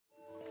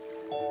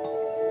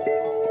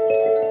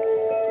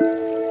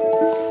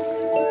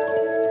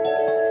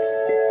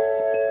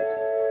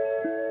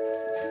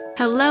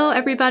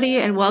everybody,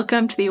 and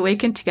welcome to the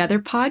Awaken Together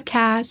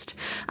podcast.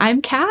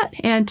 I'm Kat,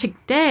 and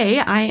today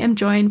I am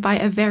joined by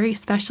a very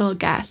special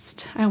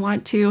guest. I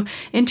want to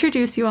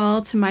introduce you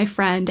all to my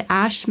friend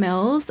Ash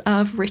Mills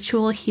of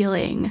Ritual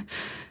Healing.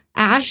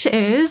 Ash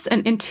is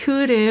an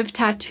intuitive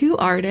tattoo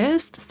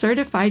artist,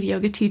 certified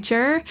yoga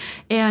teacher,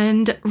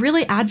 and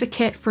really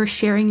advocate for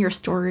sharing your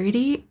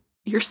story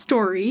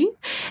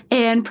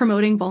and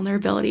promoting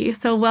vulnerability.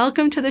 So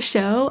welcome to the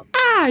show,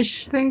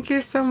 Ash. Thank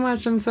you so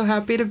much. I'm so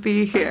happy to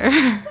be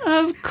here.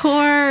 Of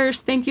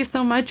course. Thank you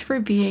so much for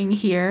being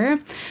here.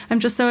 I'm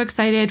just so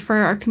excited for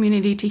our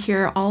community to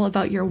hear all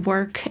about your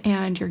work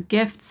and your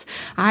gifts.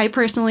 I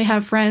personally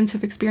have friends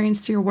who've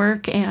experienced your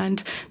work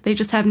and they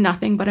just have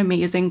nothing but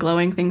amazing,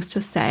 glowing things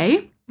to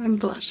say. I'm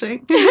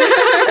blushing.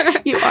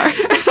 You are.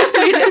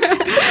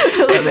 Sweetest.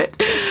 I love it.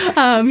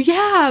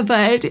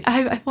 But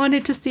I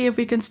wanted to see if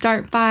we can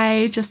start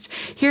by just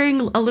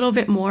hearing a little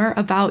bit more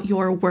about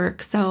your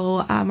work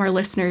so our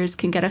listeners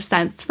can get a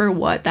sense for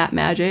what that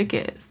magic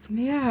is.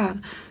 Yeah.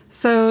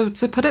 So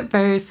to put it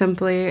very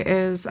simply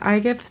is I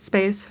give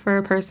space for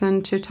a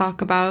person to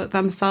talk about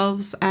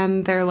themselves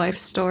and their life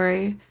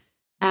story.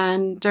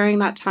 And during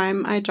that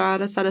time, I draw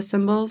out a set of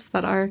symbols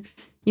that are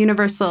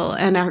universal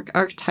and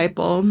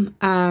archetypal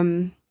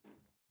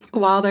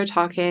while they're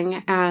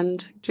talking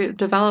and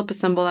develop a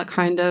symbol that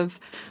kind of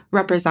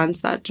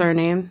represents that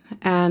journey.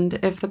 And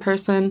if the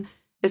person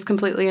is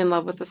completely in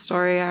love with the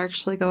story, I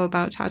actually go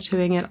about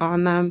tattooing it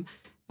on them.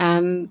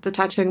 And the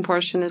tattooing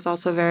portion is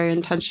also very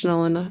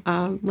intentional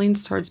and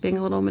leans towards being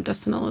a little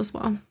medicinal as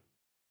well.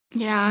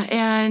 Yeah,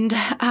 and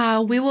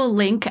we will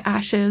link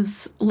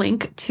Ash's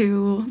link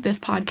to this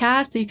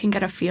podcast so you can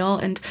get a feel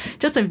and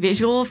just a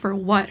visual for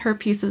what her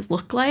pieces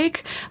look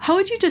like. How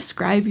would you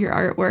describe your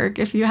artwork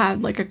if you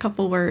had like a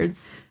couple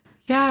words?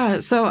 Yeah,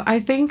 so I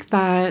think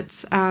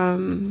that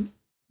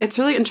it's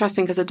really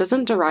interesting because it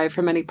doesn't derive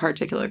from any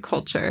particular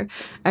culture.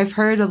 I've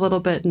heard a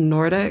little bit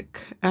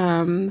Nordic,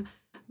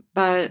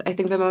 but I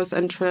think the most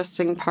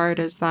interesting part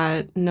is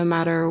that no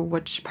matter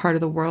which part of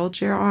the world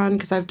you're on,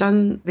 because I've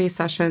done these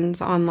sessions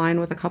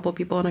online with a couple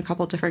people in a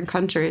couple different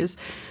countries,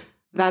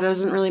 that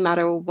doesn't really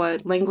matter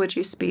what language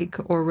you speak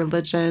or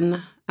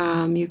religion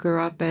you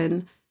grew up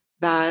in,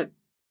 that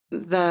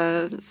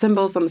the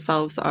symbols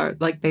themselves are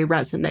like they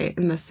resonate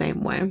in the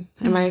same way.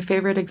 Mm-hmm. And my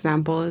favorite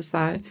example is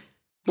that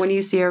when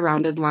you see a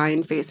rounded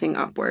line facing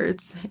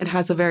upwards, it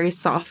has a very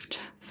soft,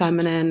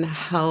 feminine,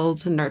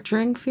 held,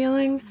 nurturing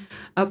feeling,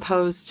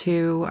 opposed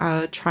to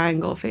a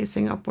triangle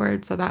facing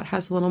upward. So that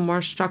has a little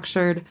more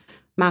structured,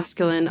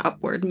 masculine,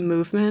 upward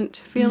movement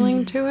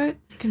feeling to it.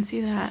 I can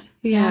see that.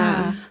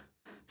 Yeah.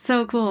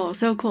 So cool.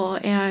 So cool.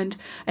 And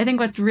I think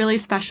what's really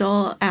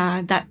special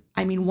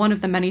one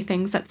of the many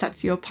things that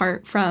sets you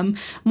apart from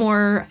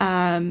more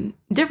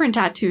different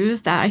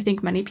tattoos that I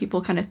think many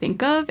people kind of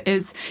think of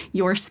is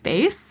your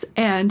space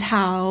and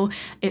how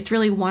it's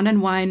really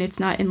one-on-one. It's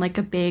not in like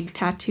a big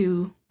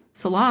tattoo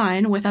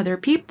salon with other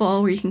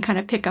people where you can kind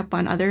of pick up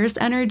on others'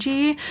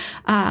 energy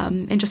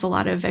and just a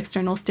lot of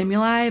external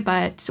stimuli.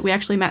 But we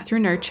actually met through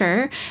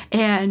Nurture,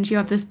 and you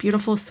have this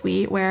beautiful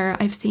suite where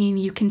I've seen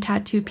you can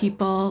tattoo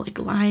people like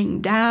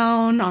lying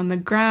down on the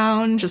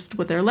ground just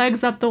with their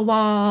legs up the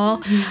wall.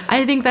 Mm-hmm.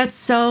 I think that's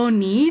so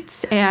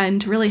neat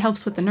and really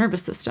helps with the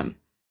nervous system.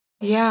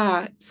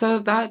 Yeah, so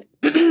that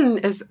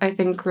is, I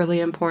think, really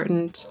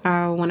important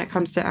when it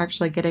comes to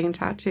actually getting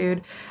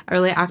tattooed,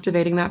 really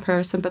activating that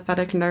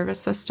parasympathetic nervous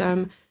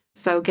system.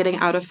 So getting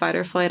out of fight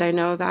or flight, I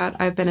know that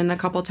I've been in a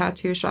couple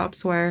tattoo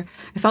shops where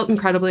I felt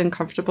incredibly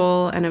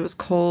uncomfortable and it was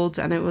cold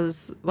and it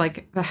was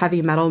like the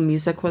heavy metal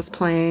music was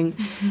playing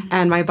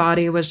and my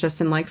body was just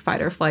in like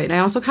fight or flight. And I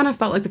also kind of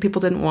felt like the people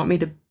didn't want me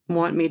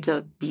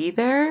to be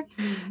there.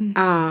 And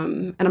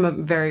I'm a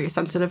very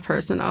sensitive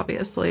person,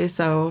 obviously.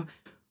 So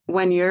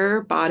when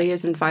your body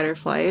is in fight or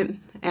flight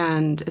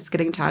and it's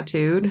getting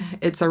tattooed,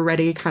 it's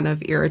already kind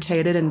of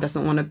irritated and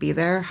doesn't want to be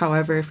there.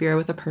 However, if you're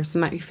with a person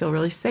that you feel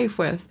really safe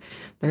with,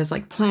 there's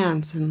like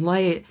plants and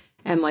light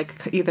and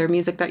like either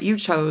music that you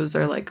chose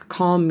or like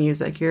calm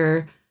music,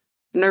 your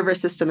nervous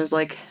system is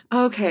like,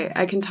 okay,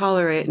 I can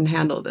tolerate and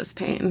handle this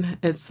pain.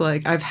 It's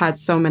like I've had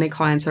so many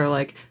clients that are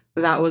like,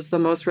 that was the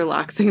most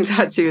relaxing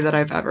tattoo that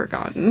I've ever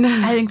gotten.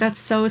 I think that's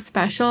so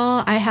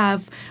special. I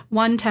have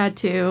one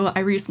tattoo.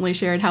 I recently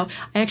shared how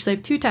I actually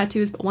have two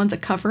tattoos, but one's a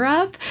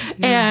cover-up.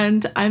 Yeah.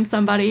 And I'm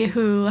somebody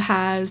who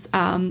has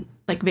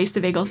like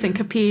vasovagal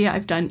syncope.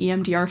 I've done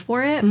EMDR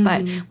for it,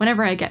 but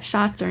whenever I get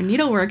shots or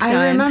needlework done,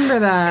 I remember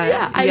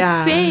that.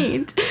 I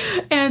faint.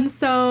 And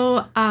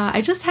so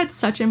I just had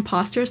such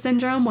imposter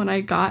syndrome when I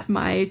got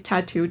my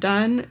tattoo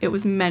done. It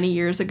was many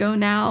years ago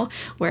now,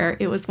 where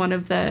it was one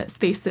of the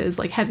spaces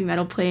like heavy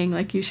metal playing,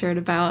 like you shared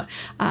about.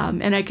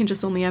 And I can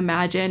just only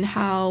imagine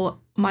how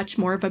much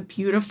more of a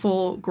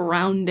beautiful,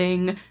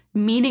 grounding,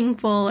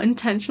 meaningful,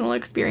 intentional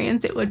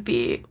experience it would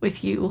be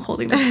with you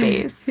holding the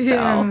space.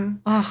 Yeah.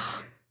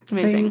 So, it's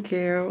amazing. Thank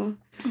you.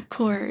 Of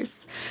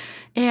course.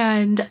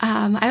 And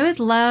I would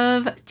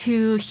love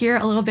to hear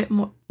a little bit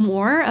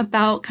more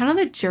about kind of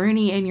the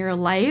journey in your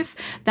life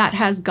that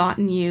has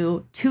gotten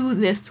you to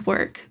this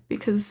work,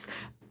 because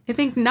I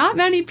think not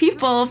many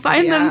people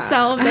find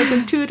themselves as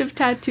intuitive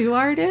tattoo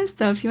artists.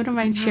 So if you wouldn't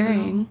mind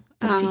sharing,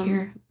 I'd love to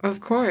hear. Of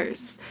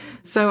course.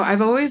 So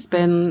I've always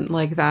been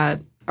like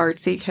that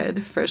artsy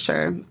kid, for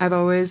sure. I've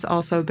always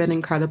also been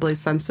incredibly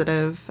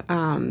sensitive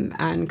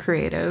and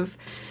creative,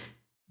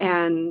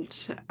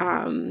 and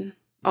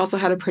also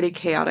had a pretty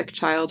chaotic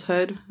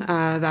childhood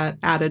that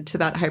added to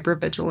that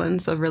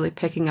hypervigilance of really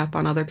picking up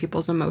on other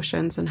people's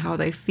emotions and how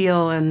they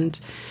feel and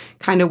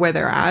kind of where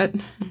they're at.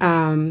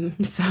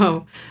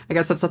 So I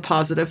guess that's a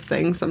positive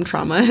thing. Some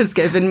trauma has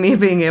given me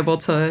being able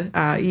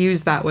to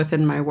use that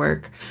within my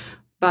work.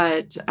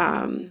 But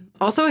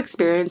also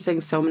experiencing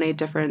so many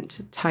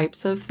different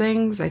types of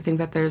things. I think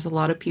that there's a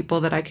lot of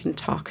people that I can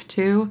talk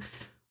to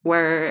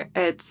where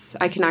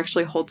I can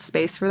actually hold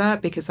space for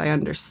that because I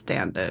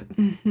understand it.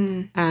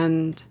 Mm-hmm.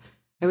 And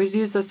I always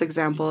use this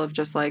example of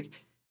just like,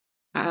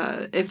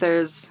 if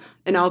there's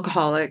an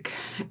alcoholic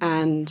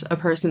and a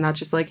person that's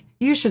just like,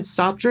 you should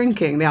stop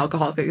drinking, the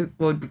alcoholic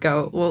would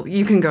go, well,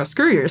 you can go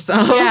screw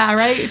yourself. Yeah,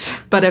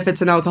 right. But if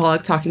it's an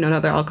alcoholic talking to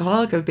another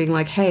alcoholic of being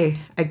like, hey,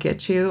 I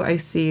get you, I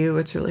see you,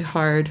 it's really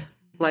hard,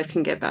 life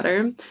can get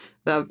better.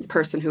 The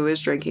person who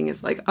is drinking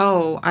is like,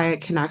 oh, I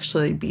can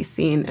actually be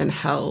seen and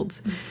held.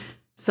 Mm-hmm.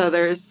 So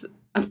there's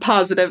a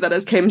positive that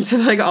has came to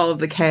like all of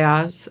the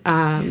chaos.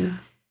 And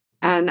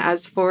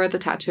as for the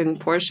tattooing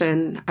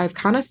portion, I've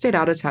kind of stayed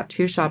out of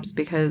tattoo shops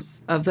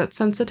because of that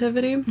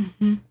sensitivity.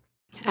 Mm-hmm.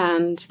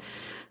 And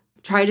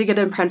tried to get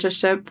an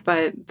apprenticeship,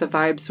 but the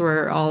vibes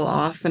were all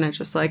off. And it's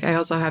just like, I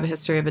also have a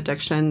history of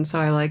addiction.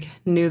 So I like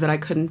knew that I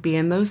couldn't be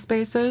in those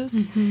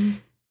spaces. Mm-hmm.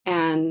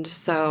 And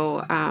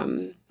so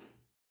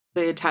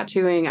the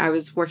tattooing, I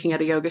was working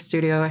at a yoga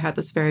studio. I had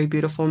this very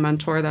beautiful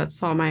mentor that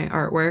saw my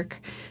artwork.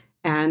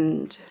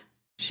 And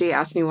she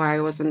asked me why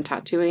I wasn't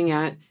tattooing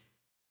yet.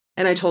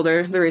 And I told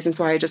her the reasons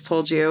why I just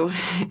told you.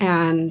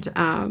 And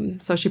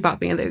so she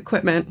bought me the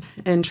equipment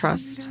in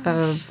trust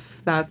of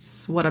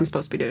that's what I'm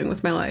supposed to be doing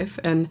with my life.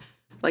 And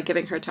like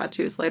giving her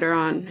tattoos later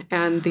on.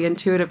 And the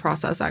intuitive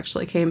process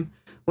actually came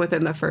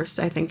within the first,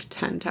 I think,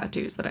 10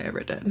 tattoos that I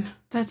ever did.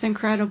 That's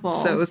incredible.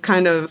 So it was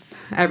kind of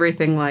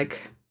everything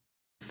like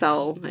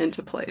fell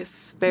into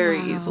place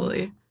very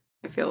easily.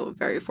 I feel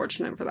very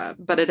fortunate for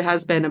that. But it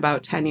has been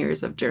about 10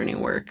 years of journey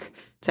work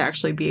to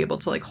actually be able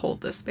to like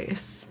hold this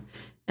space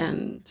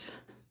and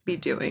be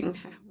doing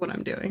what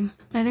I'm doing.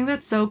 I think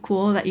that's so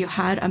cool that you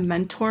had a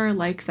mentor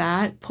like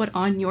that put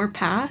on your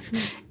path,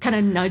 kind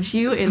of nudge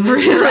you in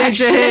this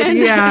direction. Did,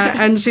 yeah.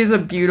 And she's a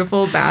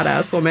beautiful,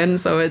 badass woman.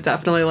 So it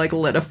definitely like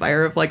lit a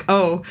fire of like,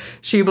 oh,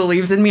 she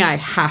believes in me. I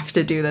have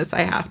to do this.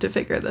 I have to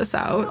figure this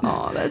out.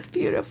 Oh, that's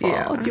beautiful.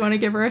 Yeah. Do you want to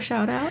give her a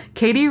shout out?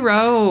 Katie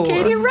Rowe.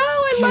 Katie Rowe.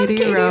 I love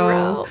Katie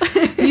Rowe.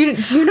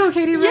 Do you know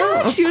Katie Rowe?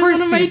 Yeah, she was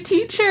one of my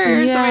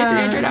teachers on my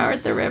 300 Hour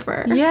at the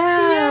River.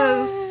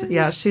 Yes.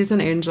 Yeah, she's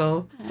an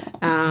angel.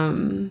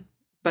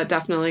 But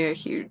definitely a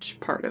huge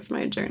part of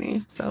my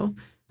journey. So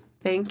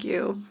thank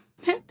you.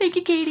 Thank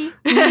you, Katie.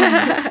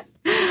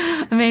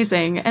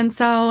 Amazing. And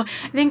so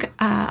I think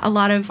a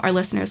lot of our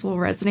listeners will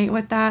resonate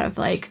with that of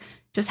like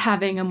just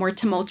having a more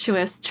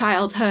tumultuous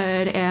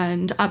childhood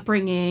and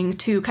upbringing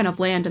to kind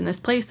of land in this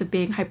place of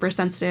being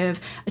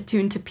hypersensitive,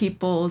 attuned to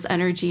people's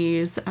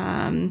energies,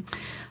 a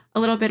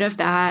little bit of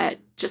that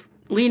just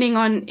leaning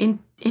on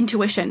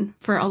intuition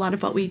for a lot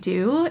of what we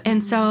do.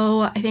 And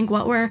so I think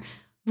what we're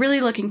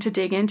really looking to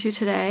dig into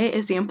today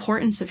is the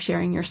importance of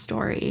sharing your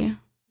story.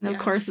 And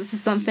of course, this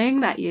is something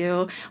that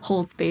you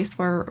hold space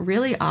for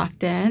really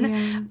often.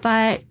 Yeah.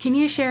 But can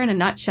you share in a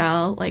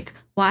nutshell, like,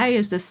 why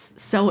is this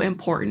so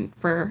important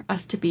for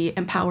us to be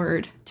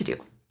empowered to do?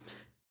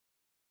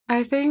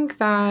 I think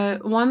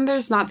that, one,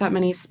 there's not that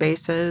many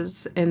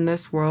spaces in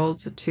this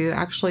world to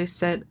actually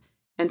sit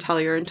and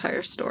tell your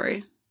entire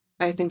story.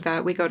 I think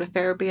that we go to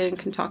therapy and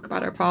can talk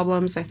about our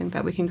problems. I think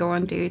that we can go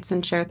on dates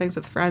and share things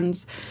with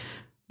friends.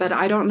 But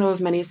I don't know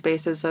of many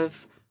spaces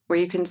of where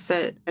you can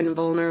sit and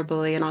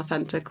vulnerably and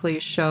authentically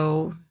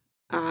show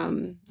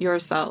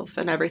yourself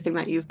and everything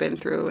that you've been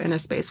through in a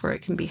space where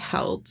it can be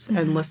held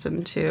and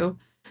listened to.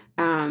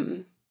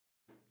 And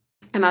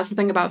that's the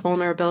thing about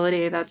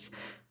vulnerability that's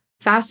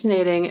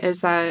fascinating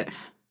is that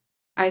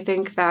I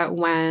think that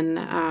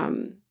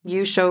when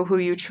you show who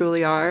you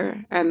truly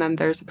are and then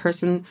there's a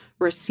person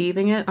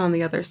receiving it on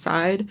the other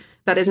side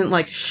that isn't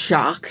like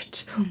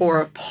shocked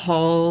or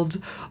appalled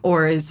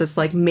or is just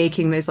like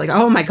making this like,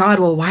 oh my God,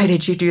 well, why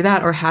did you do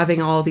that? Or having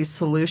all these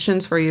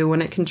solutions for you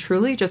when it can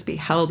truly just be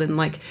held and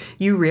like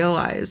you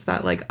realize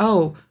that like,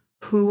 oh,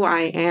 who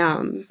I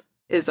am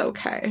is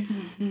okay.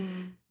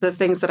 Mm-hmm. The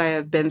things that I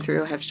have been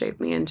through have shaped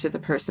me into the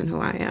person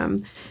who I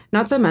am.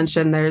 Not to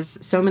mention, there's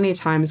so many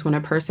times when a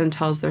person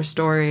tells their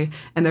story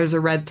and there's a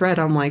red thread.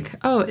 I'm like,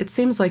 oh, it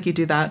seems like you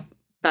do that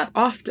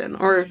often.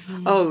 Or,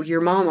 oh, your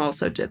mom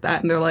also did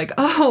that. And they're like,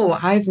 oh,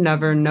 I've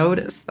never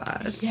noticed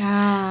that.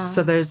 Yeah.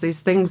 So there's these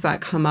things that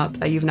come up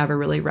that you've never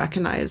really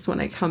recognized when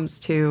it comes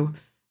to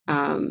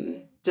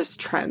just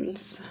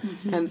trends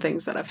and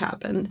things that have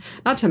happened.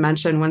 Not to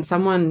mention when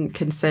someone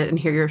can sit and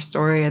hear your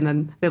story and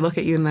then they look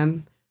at you and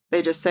then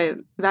they just say,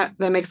 that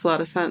makes a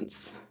lot of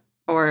sense.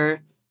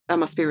 Or that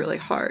must be really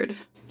hard.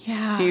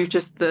 Yeah. You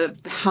just,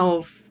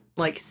 how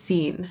like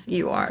seen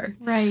you are.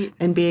 Right.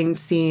 And being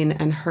seen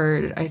and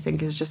heard, I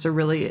think, is just a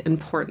really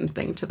important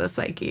thing to the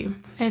psyche.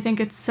 I think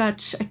it's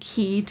such a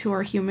key to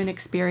our human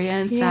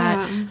experience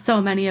that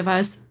so many of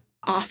us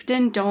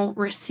often don't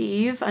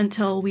receive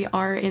until we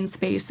are in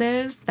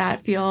spaces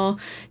that feel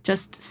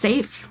just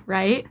safe,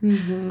 right?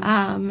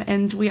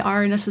 And we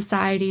are in a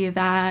society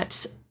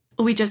that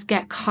we just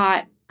get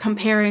caught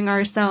comparing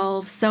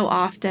ourselves so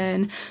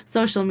often.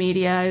 Social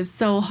media is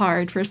so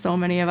hard for so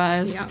many of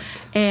us. Yeah.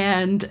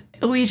 And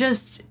we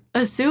just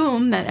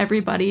assume that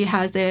everybody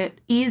has it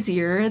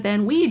easier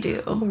than we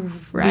do,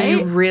 right?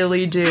 We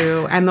really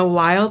do. And the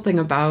wild thing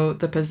about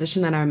the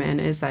position that I'm in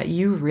is that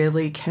you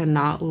really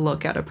cannot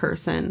look at a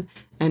person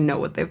and know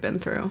what they've been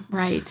through.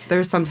 Right.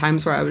 There's some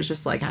times where I was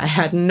just like, I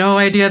had no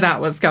idea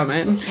that was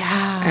coming.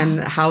 Yeah. And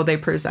how they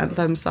present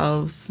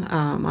themselves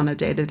on a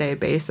day-to-day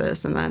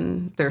basis. And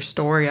then their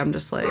story, I'm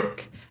just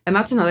like, and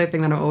that's another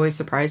thing that I'm always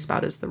surprised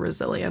about is the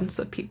resilience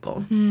of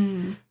people.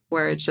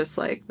 Where it's just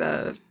like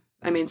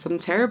some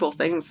terrible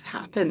things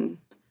happen.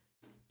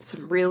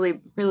 Some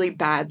really, really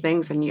bad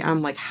things. And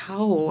I'm like,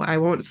 how? I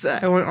won't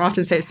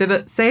often say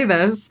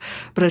this,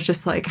 but it's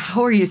just like,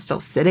 how are you still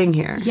sitting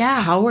here?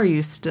 Yeah. How are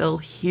you still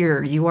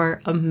here? You are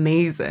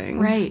amazing.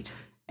 Right.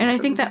 And I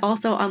think that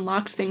also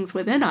unlocks things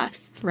within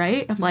us,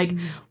 right? Of like,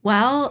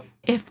 well,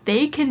 if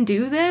they can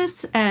do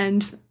this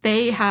and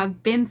they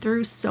have been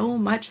through so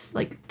much,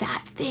 like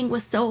that thing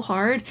was so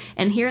hard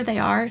and here they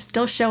are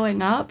still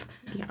showing up.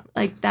 Yeah.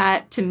 Like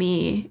that to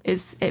me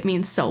it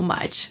means so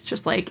much. It's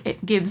just like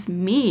it gives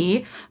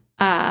me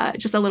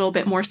just a little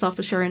bit more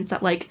self-assurance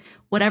that like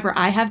whatever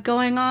I have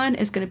going on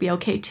is going to be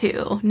okay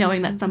too,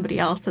 knowing that somebody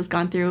else has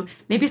gone through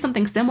maybe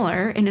something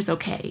similar and is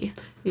okay.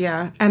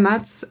 Yeah. And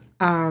that's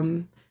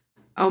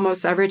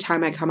almost every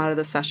time I come out of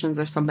the sessions,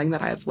 there's something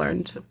that I've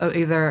learned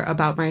either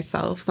about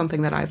myself,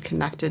 something that I've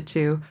connected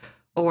to,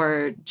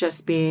 or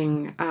just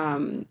being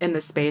in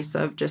the space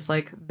of just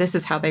like, this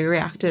is how they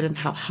reacted and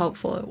how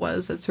helpful it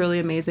was. It's really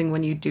amazing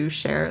when you do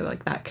share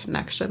like that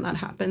connection that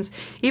happens,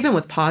 even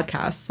with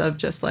podcasts of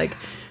just like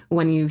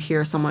when you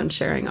hear someone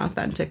sharing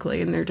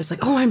authentically and they're just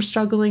like, oh, I'm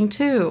struggling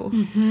too.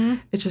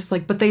 It's just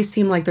like, but they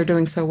seem like they're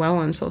doing so well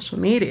on social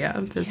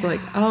media. It's like,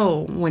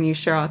 oh, when you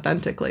share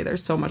authentically,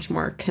 there's so much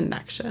more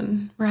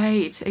connection.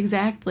 Right,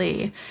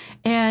 exactly.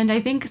 And I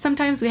think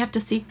sometimes we have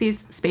to seek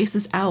these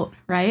spaces out,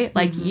 right?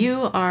 Like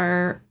you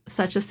are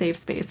such a safe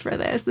space for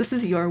this. This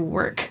is your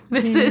work.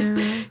 This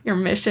is your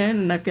mission.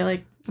 And I feel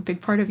like a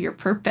big part of your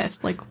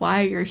purpose, like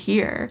why you're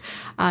here.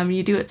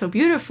 You do it so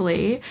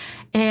beautifully.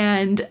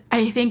 And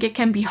I think it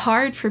can be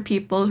hard for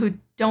people who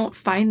don't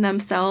find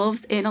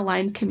themselves in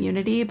aligned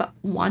community, but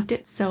want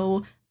it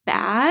so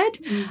bad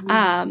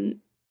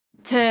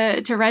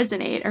to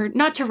resonate, or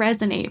not to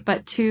resonate,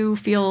 but to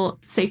feel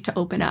safe to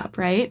open up,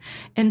 right?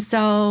 And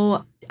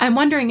so I'm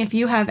wondering if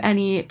you have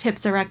any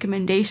tips or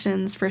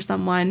recommendations for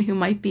someone who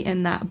might be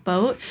in that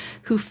boat,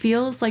 who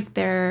feels like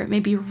they're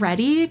maybe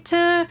ready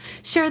to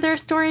share their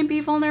story and be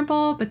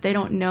vulnerable, but they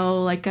don't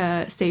know like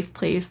a safe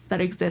place that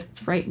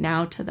exists right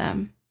now to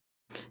them.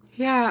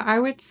 Yeah, I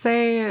would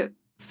say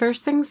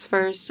first things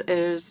first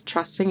is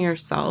trusting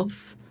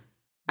yourself.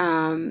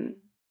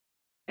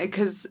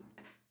 Because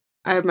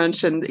I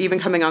mentioned even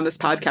coming on this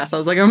podcast, I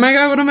was like, oh my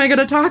God, what am I going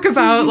to talk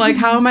about? Like,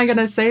 how am I going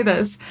to say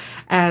this?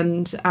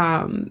 And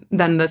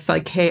then this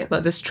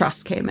this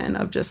trust came in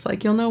of just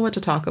like, you'll know what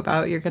to talk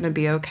about. You're going to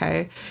be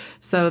okay.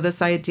 So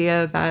this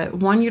idea that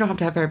one, you don't have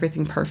to have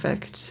everything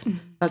perfect.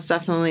 That's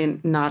definitely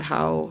not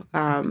how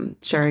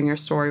sharing your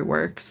story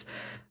works.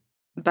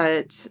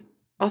 But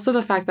also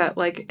the fact that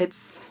like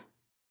it's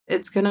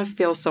going to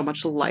feel so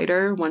much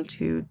lighter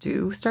once you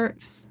do start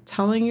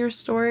telling your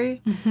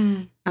story.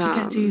 It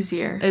gets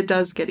easier. It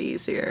does get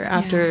easier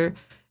after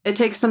it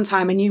takes some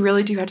time, and you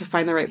really do have to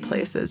find the right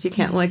places. You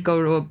can't like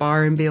go to a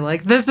bar and be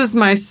like, this is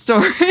my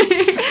story.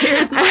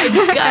 Here's my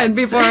guts. And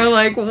people are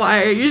like,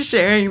 why are you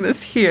sharing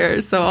this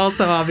here? So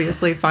also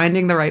obviously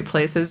finding the right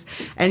places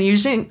and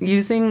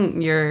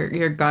using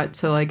your gut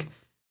to like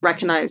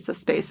recognize the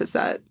spaces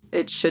that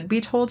it should be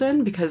told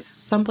in, because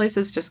some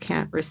places just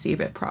can't receive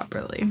it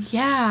properly.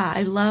 Yeah,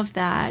 I love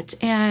that.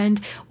 And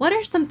what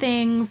are some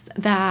things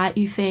that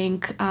you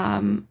think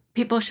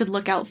people should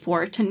look out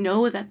for to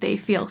know that they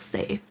feel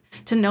safe,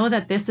 to know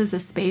that this is a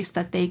space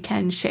that they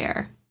can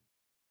share?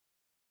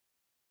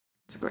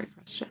 It's a great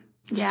question.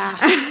 Yeah.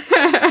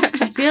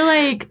 I feel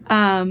like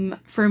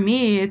for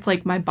me, it's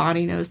like my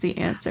body knows the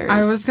answers. I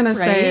was going to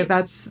say right?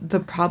 that's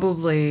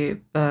probably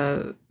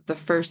the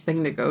first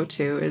thing to go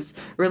to is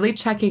really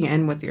checking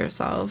in with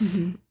yourself.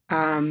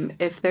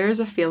 If there's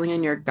a feeling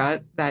in your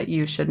gut that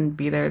you shouldn't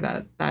be there,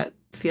 that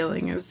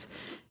feeling is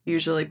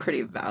usually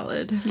pretty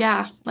valid.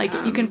 Yeah, like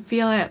you can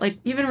feel it, like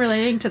even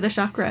relating to the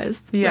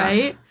chakras, Yeah,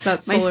 right?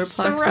 That solar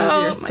plexus,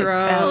 your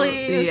throat, my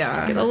belly, yeah,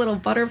 just get a little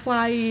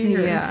butterfly.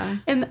 Yeah.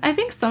 And I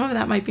think some of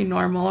that might be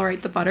normal, right?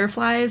 The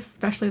butterflies,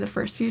 especially the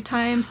first few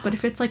times, but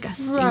if it's like a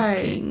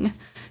sinking,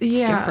 it's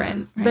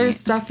different. Right?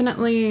 There's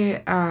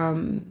definitely,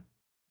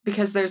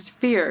 because there's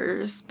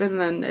fears, and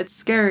then it's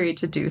scary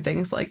to do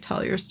things like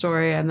tell your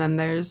story, and then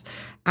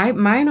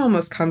mine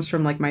almost comes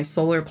from like my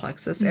solar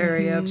plexus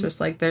area of just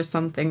like there's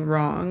something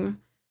wrong.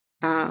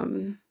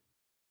 I'm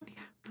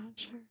not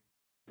sure.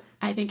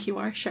 I think you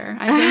are sure.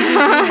 I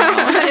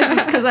think you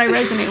know, because I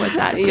resonate with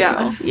that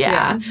too.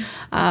 Yeah.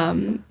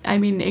 I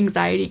mean,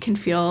 anxiety can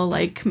feel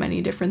like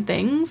many different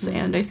things,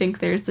 and I think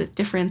there's a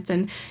difference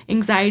in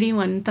anxiety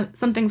when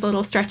something's a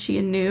little stretchy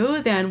and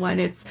new than when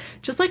it's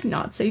just like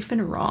not safe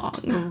and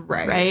wrong.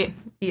 Right?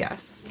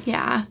 Yes.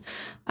 Yeah.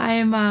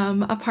 I'm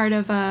a part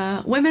of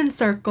a women's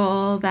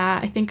circle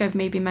that I think I've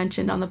maybe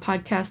mentioned on the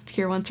podcast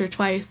here once or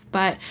twice,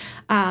 but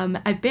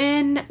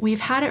we've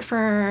had it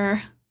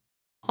for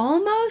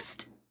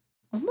almost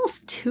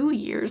 2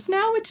 years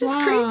now, which is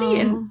crazy.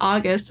 In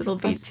August, it'll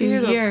be That's 2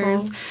 beautiful.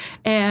 Years.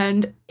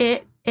 And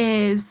it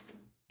is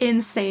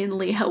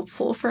insanely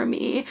helpful for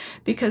me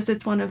because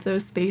it's one of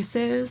those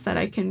spaces that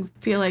I can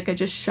feel like I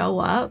just show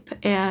up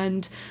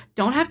and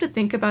don't have to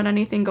think about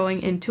anything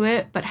going into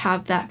it, but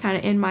have that kind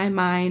of in my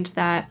mind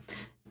that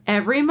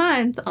every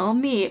month I'll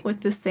meet with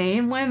the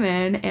same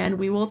women and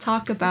we will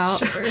talk about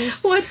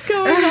what's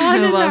going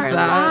on in our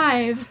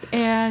lives.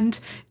 And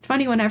it's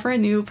funny, whenever a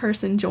new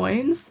person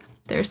joins,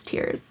 there's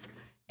tears.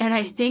 And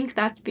I think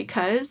that's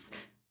because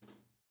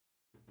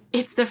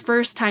it's the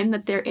first time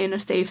that they're in a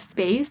safe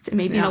space,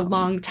 maybe in a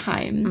long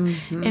time.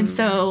 And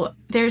so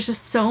there's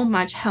just so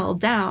much held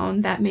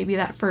down that maybe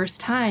that first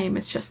time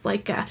it's just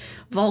like a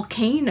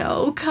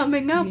volcano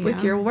coming up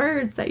with your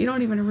words that you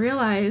don't even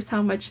realize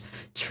how much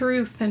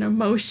truth and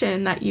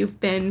emotion that you've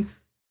been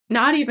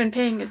not even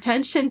paying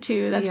attention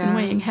to that's been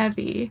weighing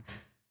heavy.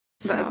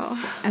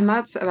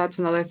 That's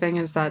another thing,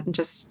 is that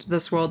just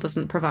this world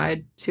doesn't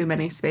provide too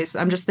many spaces.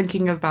 I'm just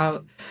thinking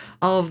about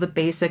all of the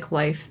basic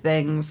life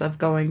things of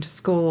going to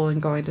school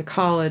and going to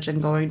college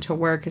and going to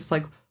work. It's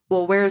like,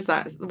 well, where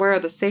are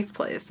the safe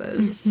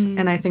places?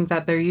 And I think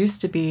that there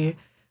used to be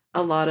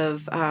a lot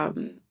of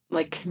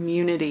like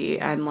community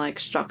and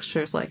like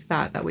structures like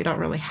that we don't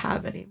really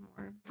have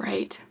anymore.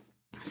 Right.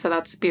 So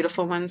that's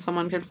beautiful when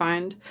someone can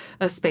find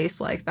a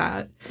space like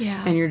that.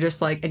 Yeah. And you're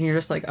just like,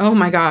 oh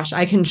my gosh,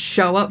 I can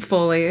show up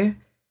fully,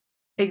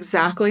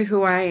 exactly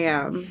who I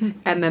am.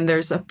 And then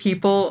there's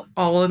people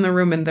all in the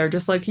room and they're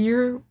just like,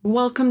 you're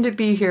welcome to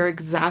be here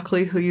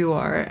exactly who you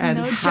are and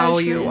how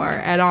you are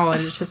at all.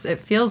 And it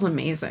feels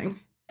amazing.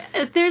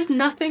 There's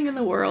nothing in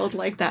the world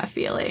like that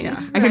feeling.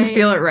 Yeah, I can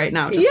feel it right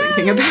now just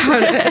thinking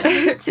about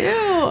it.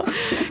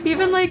 Too.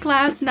 Even like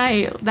last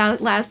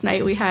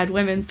night we had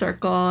Women's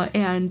Circle,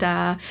 and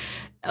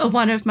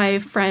one of my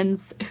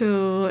friends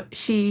who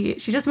she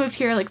just moved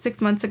here like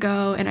 6 months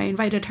ago, and I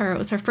invited her. It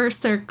was her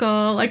first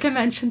circle. Like I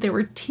mentioned, there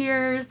were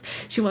tears.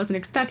 She wasn't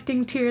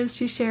expecting tears.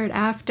 She shared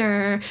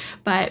after,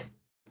 but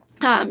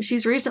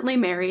she's recently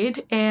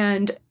married,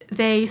 and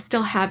they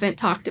still haven't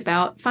talked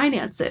about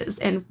finances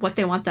and what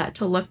they want that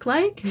to look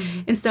like.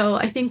 And so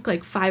I think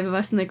like 5 of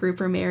us in the group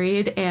are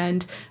married,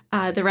 and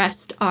the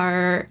rest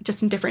are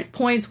just in different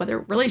points, whether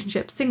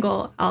relationship,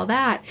 single, all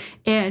that.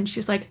 And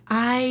she's like,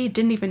 I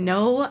didn't even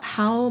know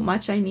how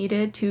much I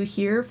needed to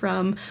hear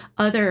from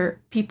other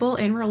people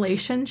in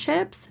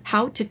relationships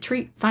how to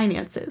treat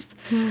finances.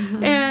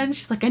 And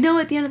she's like, I know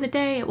at the end of the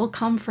day it will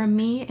come from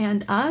me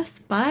and us,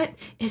 but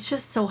it's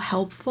just so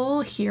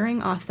helpful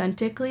hearing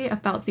authentically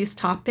about these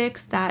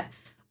topics that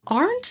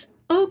aren't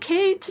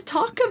okay to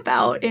talk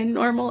about in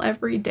normal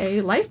everyday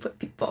life with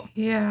people.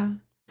 Yeah.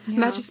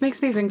 And that just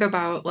makes me think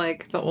about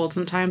like the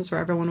olden times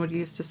where everyone would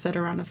used to sit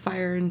around a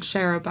fire and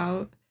share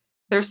about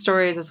their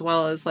stories as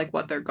well as like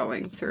what they're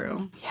going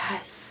through.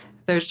 Yes.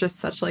 There's just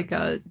such like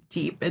a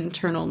deep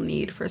internal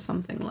need for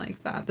something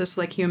like that. This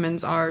like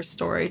humans are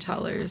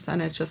storytellers,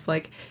 and it's just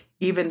like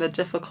even the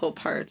difficult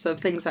parts of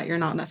things that you're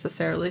not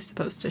necessarily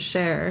supposed to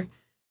share,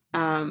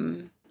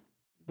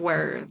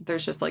 where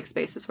there's just like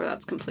spaces where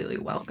that's completely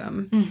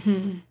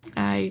welcome.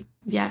 I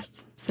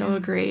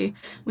agree.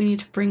 We need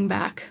to bring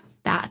back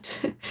that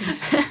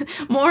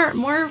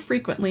more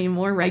frequently,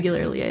 more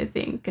regularly, I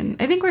think.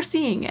 And I think we're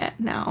seeing it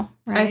now,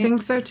 right? I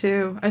think so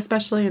too,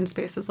 especially in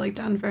spaces like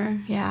Denver.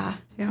 Yeah.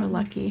 We're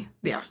lucky.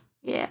 Yeah.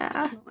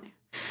 Definitely.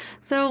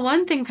 So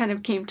one thing kind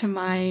of came to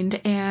mind,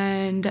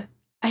 and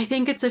I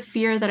think it's a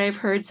fear that I've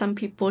heard some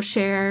people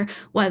share,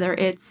 whether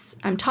it's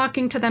I'm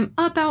talking to them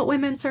about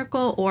Women's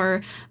Circle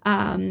or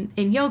in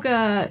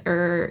yoga,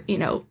 or,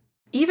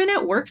 even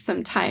at work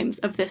sometimes,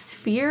 of this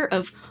fear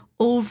of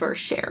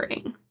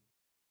oversharing.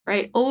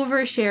 Right?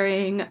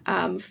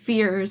 Oversharing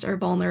fears or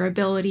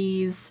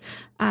vulnerabilities,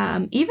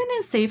 even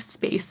in safe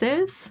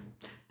spaces.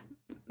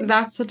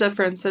 That's the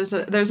difference. There's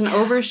an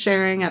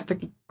oversharing at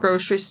the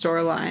grocery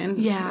store line.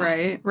 Yeah.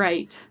 Right?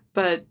 Right.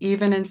 But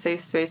even in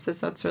safe spaces,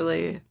 that's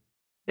really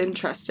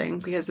interesting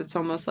because it's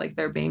almost like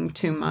they're being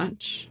too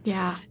much.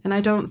 Yeah. And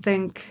I don't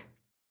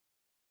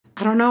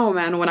know,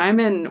 man,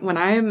 when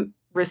I'm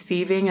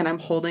receiving and I'm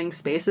holding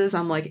spaces,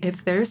 I'm like,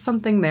 if there's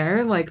something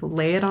there, like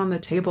lay it on the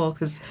table,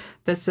 because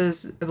this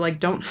is like,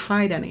 don't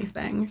hide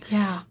anything.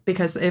 Yeah.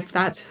 Because if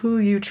that's who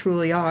you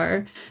truly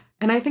are,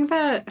 and I think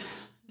that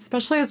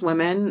especially as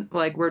women,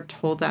 like we're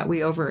told that we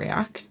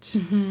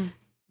overreact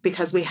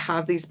because we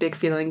have these big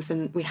feelings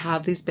and we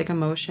have these big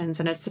emotions,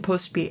 and it's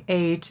supposed to be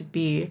A to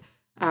B,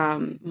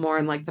 more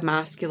in like the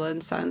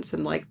masculine sense,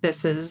 and like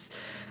this is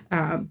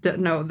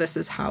no, this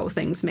is how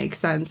things make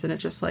sense. And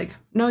it's just like,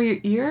 no,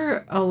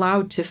 you're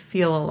allowed to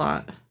feel a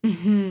lot.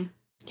 Yeah.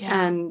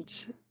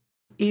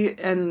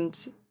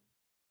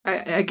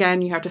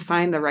 Again, you have to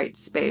find the right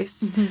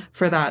space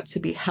for that to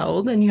be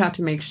held, and you have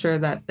to make sure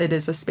that it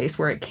is a space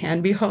where it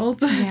can be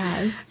held.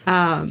 Yes.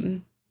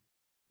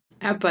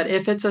 But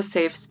if it's a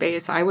safe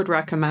space, I would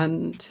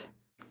recommend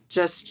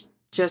just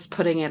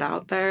putting it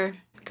out there.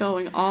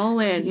 Going all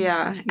in.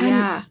 Yeah.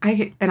 Yeah.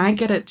 I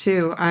get it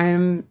too.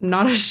 I'm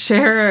not a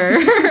sharer.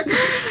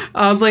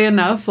 Oddly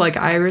enough, like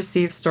I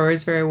receive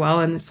stories very well,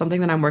 and it's something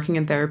that I'm working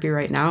in therapy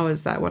right now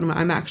is that when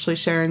I'm actually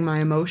sharing my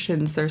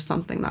emotions, there's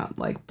something that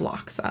like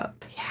blocks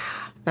up. Yeah.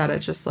 That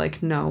it's just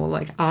like, no,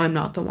 like I'm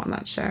not the one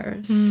that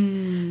shares.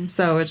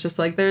 So it's just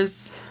like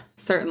there's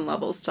certain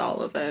levels to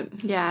all of it.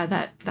 Yeah,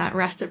 that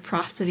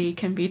reciprocity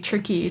can be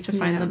tricky to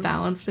find the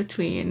balance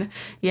between.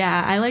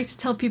 Yeah, I like to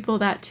tell people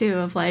that too,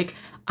 of like,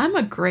 I'm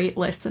a great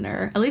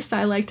listener. At least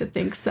I like to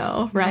think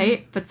so,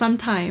 right? But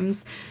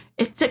sometimes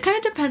it kind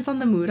of depends on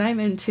the mood I'm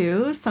in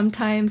too.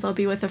 Sometimes I'll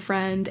be with a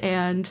friend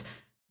and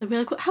they'll be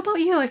like, well, how about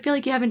you? I feel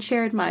like you haven't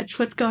shared much.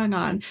 What's going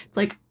on? It's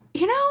like,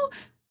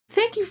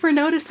 thank you for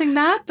noticing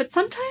that, but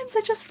sometimes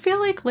I just feel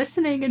like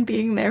listening and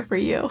being there for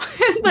you.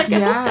 I hope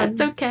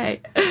that's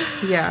okay.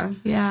 Yeah.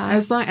 Yeah.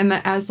 As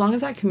long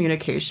as that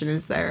communication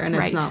is there, and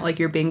it's not like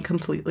you're being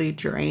completely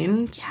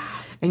drained. Yeah.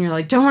 And you're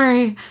like, don't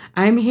worry,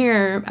 I'm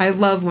here. I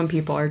love when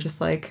people are just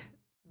like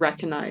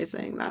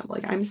recognizing that,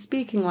 like, I'm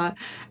speaking a lot.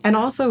 And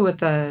also with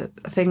the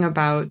thing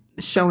about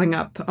showing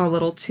up a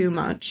little too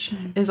much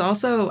is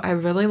also, I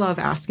really love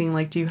asking,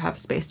 like, do you have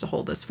space to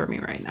hold this for me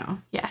right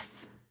now?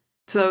 Yes.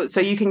 So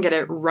you can get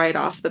it right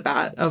off the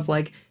bat of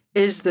like,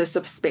 is this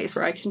a space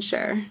where I can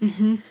share?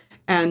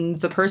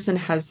 And the person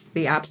has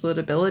the absolute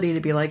ability to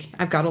be like,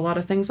 I've got a lot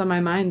of things on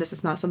my mind. This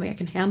is not something I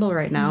can handle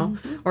right now.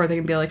 Or they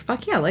can be like,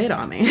 fuck yeah, lay it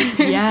on me.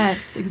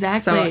 Yes,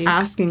 exactly. So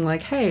asking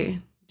like, hey,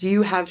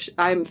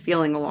 I'm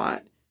feeling a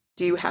lot.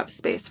 Do you have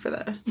space for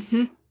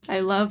this? I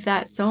love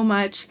that so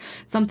much.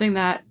 Something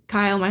that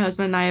Kyle, my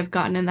husband, and I have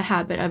gotten in the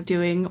habit of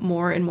doing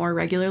more and more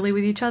regularly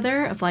with each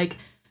other, of like,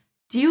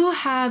 do you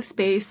have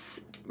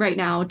space right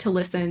now to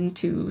listen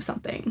to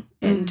something?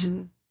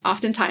 And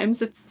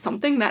oftentimes it's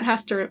something that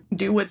has to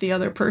do with the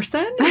other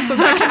person. So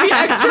that can be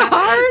extra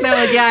hard.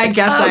 They're like, yeah, I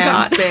guess I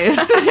have space.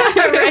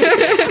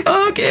 Right.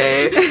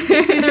 Okay.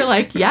 It's either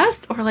like,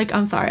 yes, or like,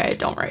 I'm sorry, I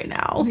don't right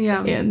now.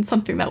 Yeah. And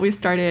something that we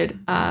started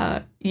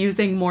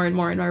using more and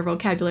more in our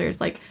vocabulary is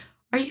like,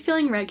 are you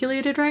feeling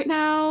regulated right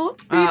now?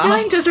 Are you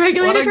feeling dysregulated right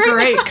now? What a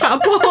great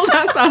couple.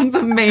 That sounds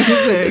amazing.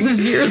 This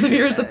is years and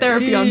years of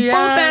therapy on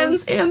both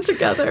ends and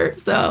together.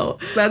 So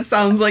that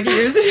sounds like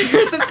years and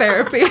years of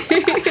therapy.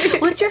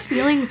 What's your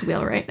feelings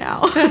wheel right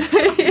now?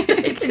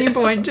 Can you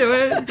point to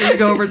it? You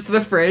go over to the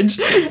fridge.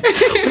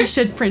 We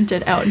should print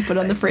it out and put it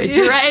on the fridge,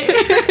 right?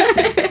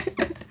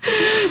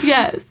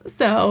 Yes.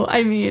 So,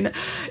 I mean,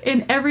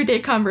 in everyday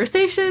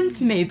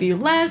conversations, maybe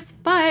less,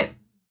 but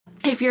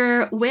if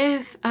you're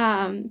with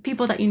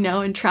people that you know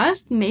and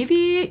trust,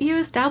 maybe you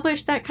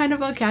establish that kind of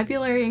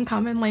vocabulary and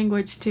common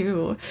language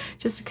too,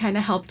 just to kind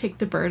of help take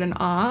the burden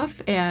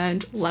off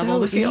and level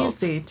the field.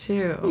 So easy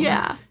too.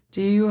 Yeah.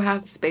 Do you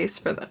have space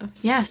for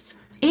this? Yes.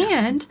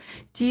 And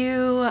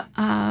do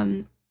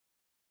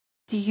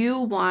you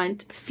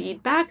want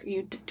feedback,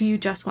 or do you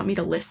just want me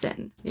to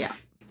listen? Yeah.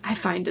 I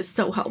find is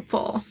so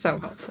helpful. So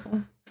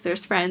helpful.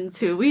 There's friends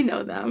who, we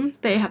know them,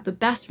 they have the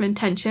best of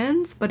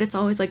intentions, but it's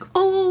always like,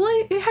 oh,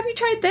 well, have you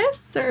tried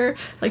this? Or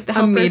like the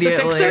helpers, the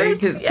fixers.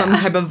 Get some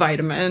type of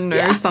vitamin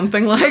or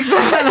something like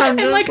that. I'm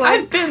and like,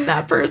 I've been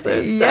that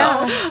person.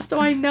 Yeah. So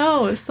I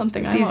know it's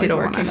something I'm always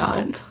working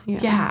on.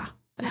 Yeah.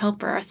 The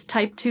helper, us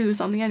type 2's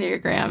on the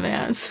Enneagram,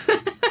 man.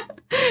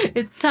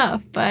 It's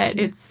tough, but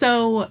it's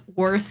so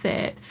worth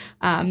it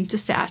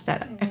just to ask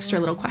that extra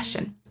little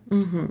question.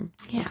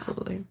 Yeah.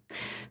 Absolutely.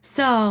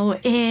 So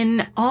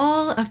in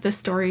all of the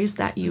stories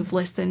that you've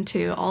listened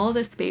to, all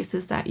the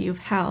spaces that you've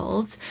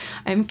held,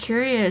 I'm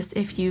curious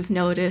if you've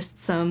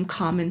noticed some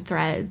common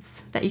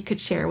threads that you could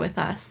share with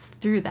us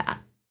through that.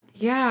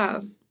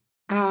 Yeah.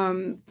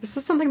 This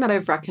is something that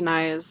I've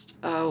recognized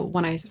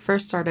when I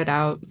first started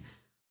out,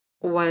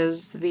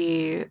 was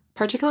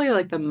particularly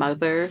like the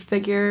mother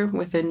figure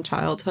within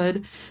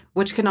childhood,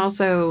 which can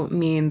also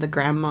mean the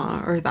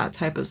grandma or that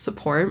type of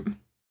support,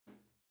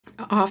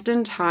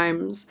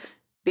 oftentimes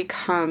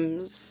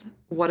becomes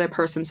what a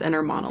person's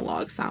inner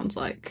monologue sounds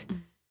like.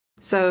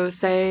 So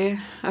say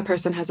a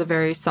person has a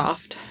very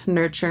soft,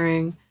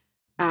 nurturing,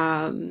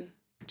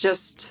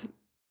 just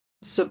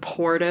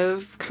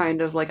supportive,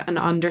 kind of like an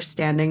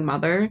understanding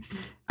mother.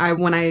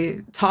 When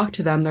I talk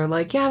to them, they're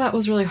like, yeah, that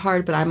was really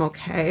hard, but I'm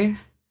okay.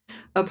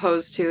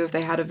 Opposed to if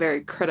they had a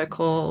very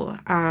critical,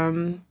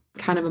 kind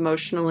of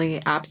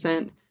emotionally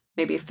absent,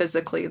 maybe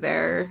physically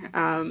there,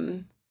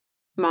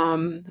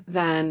 mom,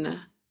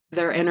 then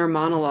their inner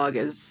monologue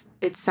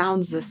it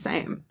sounds the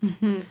same.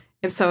 Mm-hmm.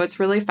 And so it's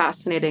really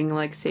fascinating,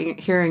 like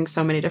hearing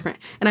so many different,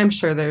 and I'm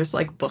sure there's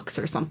like books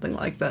or something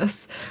like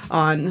this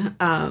on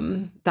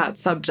that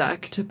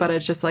subject, but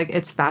it's just like,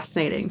 it's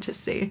fascinating to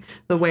see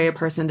the way a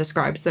person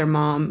describes their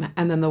mom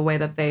and then the way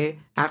that they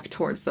act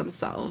towards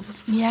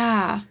themselves.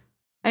 Yeah,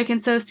 I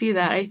can so see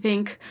that. I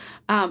think,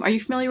 are you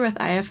familiar with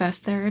IFS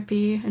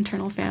therapy,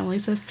 internal family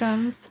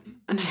systems?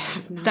 And I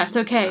have not. That's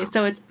okay.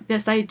 So it's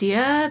this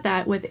idea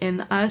that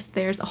within us,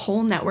 there's a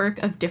whole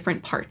network of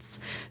different parts.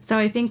 So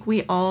I think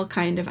we all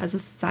kind of, as a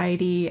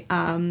society,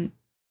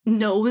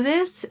 know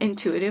this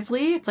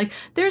intuitively. It's like,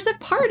 there's a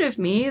part of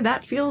me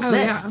that feels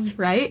this,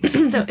 right?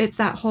 So it's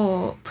that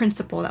whole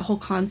principle, that whole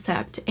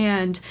concept.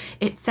 And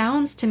it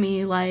sounds to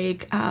me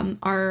like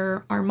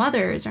our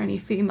mothers or any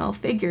female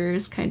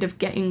figures kind of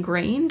get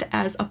ingrained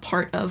as a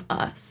part of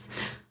us,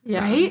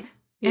 right?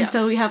 And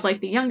so we have like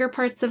the younger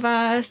parts of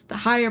us, the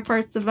higher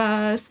parts of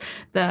us,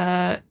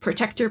 the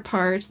protector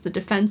parts, the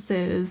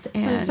defenses,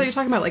 and so you're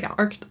talking about like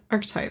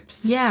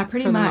archetypes. Yeah,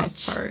 pretty for much. The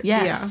most part.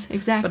 Yes,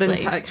 exactly. But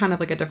in kind of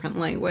like a different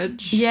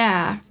language.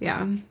 Yeah.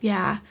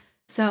 Yeah.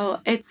 So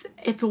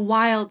it's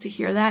wild to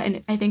hear that,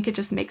 and I think it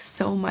just makes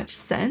so much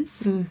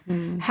sense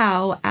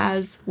how,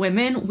 as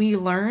women, we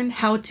learn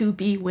how to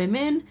be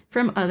women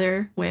from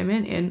other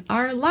women in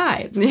our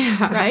lives.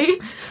 Yeah.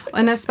 Right?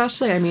 And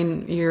especially, I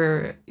mean,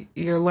 you're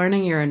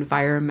learning your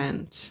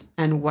environment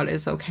and what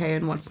is okay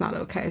and what's not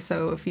okay.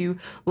 So if you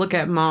look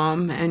at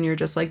mom and you're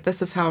just like,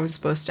 this is how I'm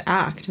supposed to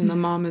act, and the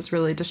mom is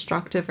really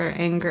destructive or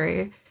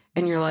angry,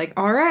 and you're like,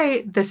 all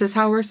right, this is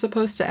how we're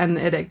supposed to, and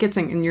it gets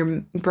in, and your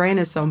brain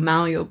is so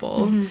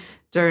malleable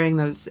during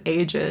those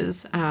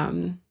ages.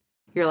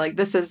 You're like,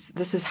 this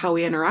is how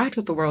we interact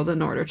with the world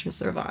in order to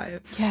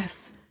survive.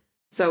 Yes.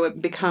 So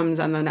it becomes,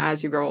 and then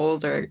as you grow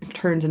older, it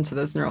turns into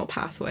those neural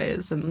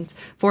pathways. And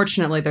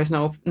fortunately, there's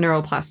no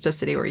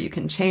neuroplasticity where you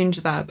can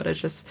change that. But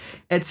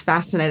it's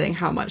fascinating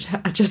how much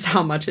it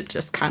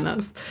just kind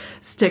of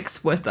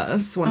sticks with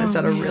us when it's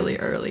at a really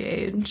early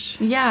age.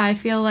 Yeah, I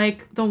feel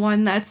like the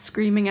one that's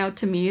screaming out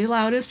to me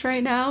loudest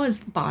right now is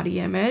body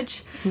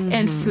image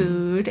and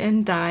food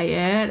and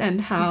diet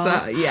and how.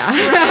 So, yeah,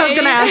 right? I was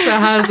going to ask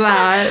how's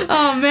that?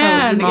 Oh,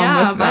 man.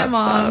 Yeah, my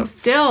mom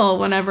still,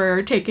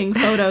 whenever taking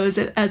photos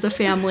as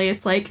a family,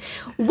 it's like,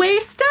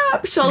 waist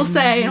up, she'll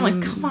say. And I'm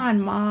like, come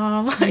on,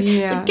 mom. Like,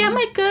 get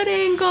my good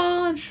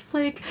angle. And she's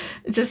like,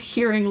 just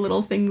hearing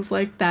little things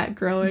like that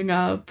growing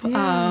up,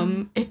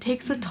 it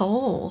takes a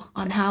toll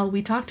on how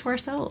we talk to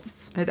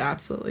ourselves. It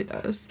absolutely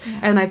does.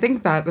 Yeah. And I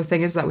think that the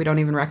thing is that we don't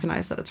even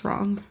recognize that it's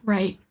wrong.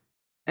 Right.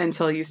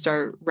 Until you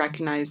start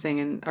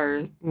recognizing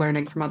or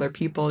learning from other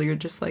people, you're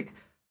just like,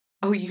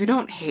 oh, you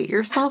don't hate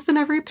yourself in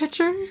every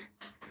picture?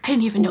 I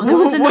didn't even know there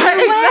was another way.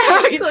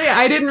 Exactly.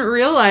 I didn't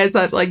realize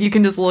that, like, you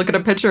can just look at a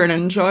picture and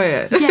enjoy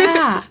it.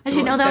 Yeah. I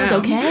didn't know that was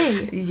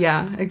okay.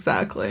 Yeah,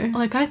 exactly.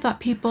 Like, I thought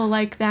people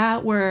like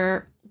that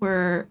were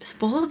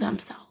full of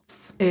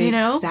themselves. You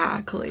know?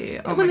 Exactly.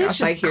 Oh my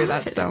gosh, I hear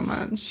that so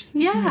much.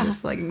 Yeah.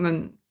 Just like, and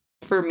then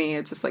for me,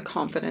 it's just like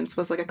confidence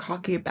was like a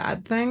cocky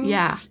bad thing.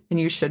 Yeah. And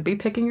you should be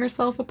picking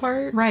yourself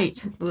apart.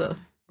 Right. Ugh.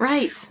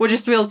 Right. Which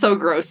just feels so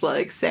gross,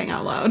 like, saying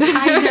out loud.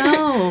 I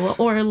know.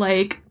 Or,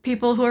 like,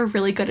 people who are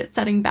really good at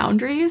setting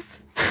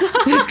boundaries.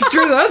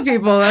 Screw those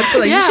people. That's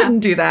like, you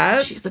shouldn't do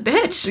that. She's a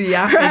bitch.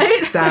 Yeah,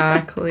 right?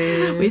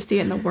 Exactly. We see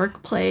it in the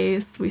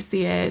workplace. We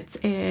see it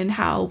in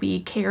how we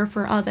care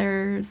for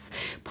others,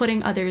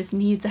 putting others'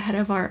 needs ahead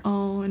of our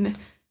own.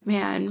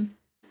 Man.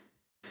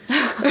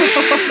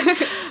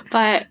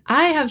 But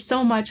I have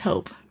so much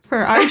hope for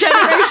our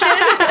generation.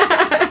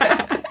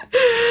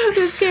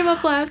 This came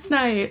up last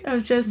night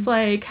of just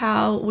like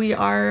how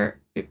we're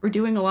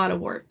doing a lot of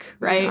work,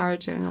 right? We are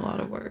doing a lot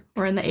of work.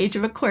 We're in the age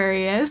of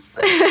Aquarius.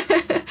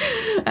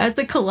 As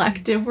a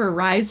collective, we're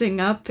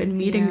rising up and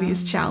meeting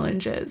these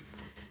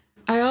challenges.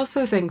 I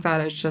also think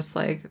that it's just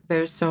like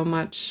there's so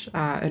much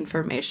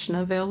information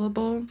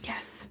available.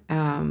 Yes.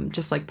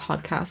 Just like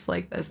podcasts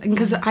like this. And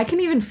because I can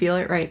even feel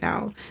it right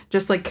now.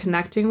 Just like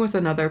connecting with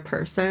another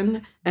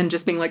person and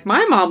just being like,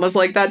 my mom was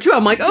like that too.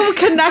 I'm like, oh,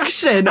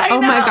 connection.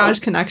 Oh my gosh,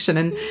 connection.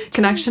 And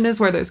connection is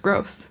where there's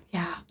growth.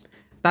 Yeah.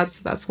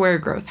 That's where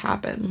growth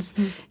happens.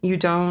 You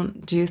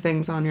don't do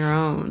things on your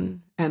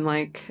own. And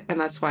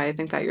that's why I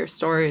think that your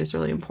story is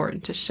really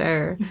important to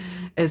share,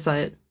 is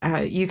that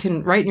you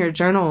can write in your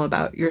journal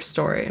about your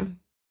story,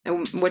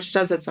 which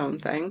does its own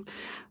thing.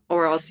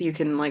 Or else you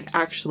can like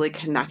actually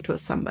connect with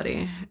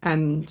somebody.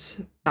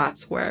 And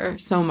that's where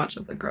so much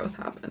of the growth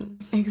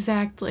happens.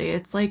 Exactly.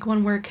 It's like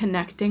when we're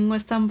connecting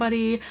with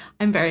somebody,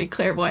 I'm very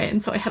clairvoyant.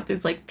 And so I have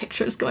these like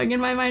pictures going in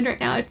my mind right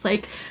now. It's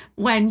like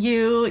when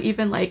you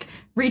even like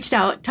reached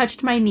out,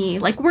 touched my knee,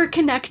 like we're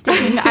connecting.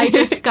 I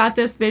just got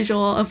this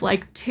visual of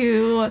like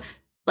two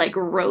like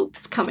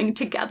ropes coming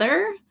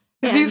together.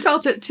 Because you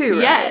felt it too,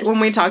 right? Yes.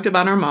 When we talked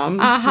about our moms,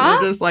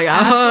 we're just like, oh,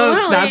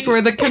 Absolutely. that's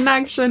where the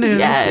connection is.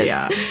 Yes.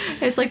 Yeah.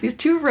 It's like these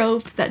two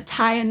ropes that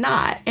tie a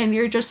knot, and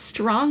you're just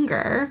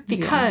stronger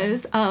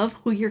because of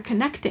who you're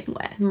connecting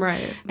with.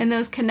 Right. And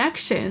those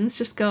connections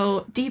just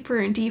go deeper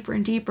and deeper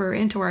and deeper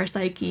into our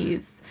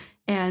psyches,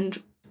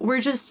 and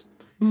we're just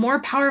more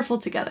powerful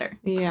together.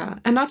 Yeah.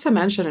 And not to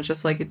mention, it's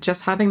just like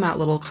just having that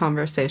little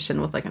conversation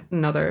with like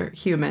another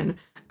human.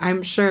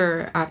 I'm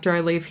sure after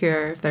I leave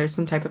here, if there's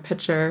some type of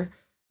picture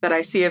that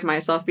I see of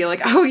myself, be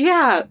like, oh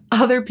yeah,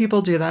 other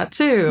people do that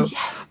too.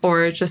 Yes.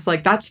 Or it's just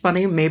like, that's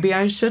funny. Maybe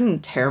I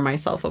shouldn't tear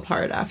myself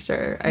apart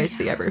after I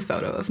see every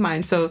photo of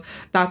mine. So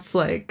that's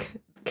like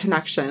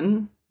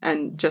connection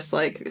and just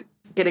like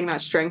getting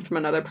that strength from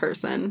another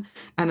person.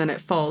 And then it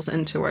falls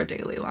into our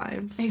daily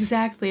lives.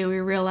 Exactly.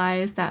 We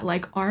realize that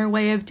like our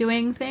way of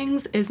doing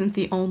things isn't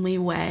the only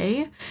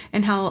way,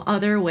 and how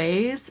other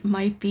ways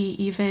might be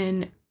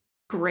even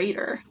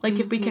greater. Like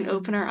if we can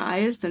open our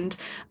eyes and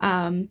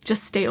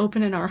just stay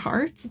open in our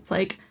hearts, it's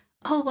like,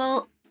 oh,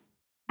 well,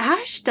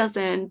 Ash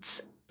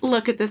doesn't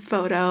look at this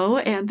photo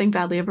and think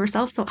badly of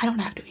herself, so I don't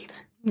have to either.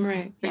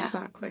 Right. Yeah.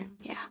 Exactly.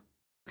 Yeah.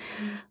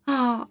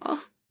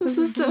 Oh, this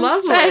is so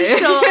lovely.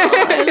 special.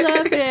 I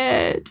love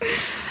it.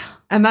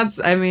 And that's,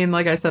 I mean,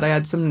 like I said, I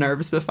had some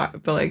nerves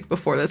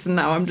before this, and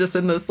now I'm just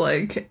in this,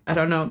 like, I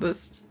don't know,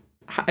 this,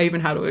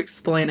 even how to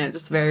explain it,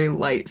 just very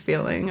light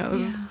feeling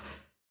of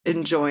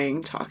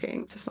enjoying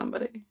talking to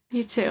somebody.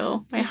 Me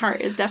too. My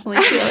heart is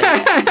definitely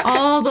feeling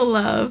all the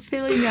love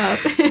filling up.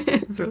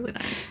 This is really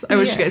nice. I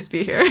wish you guys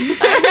be here.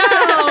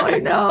 I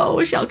know.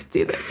 Wish y'all could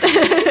see this.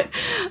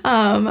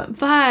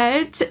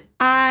 But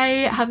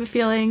I have a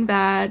feeling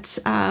that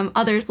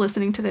others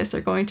listening to this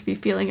are going to be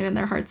feeling it in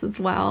their hearts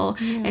as well,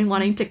 and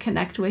wanting to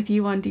connect with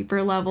you on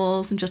deeper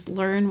levels and just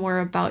learn more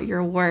about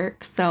your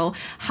work. So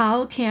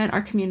how can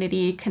our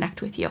community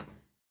connect with you?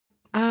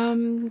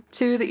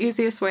 Two of the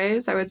easiest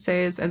ways I would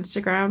say is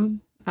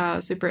Instagram,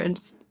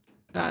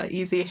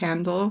 easy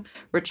handle,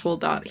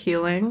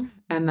 ritual.healing.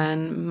 And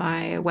then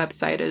my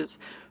website is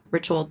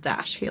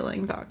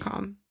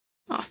ritual-healing.com.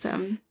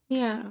 Awesome.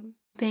 Yeah.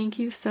 Thank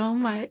you so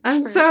much.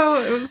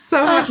 It was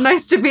so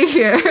nice to be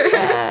here.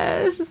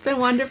 Yes, it's been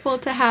wonderful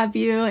to have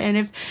you. And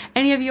if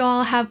any of you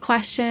all have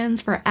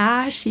questions for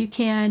Ash, you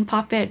can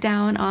pop it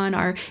down on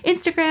our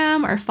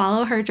Instagram or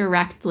follow her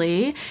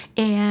directly.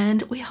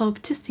 And we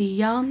hope to see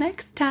y'all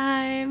next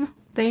time.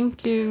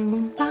 Thank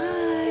you.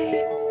 Bye.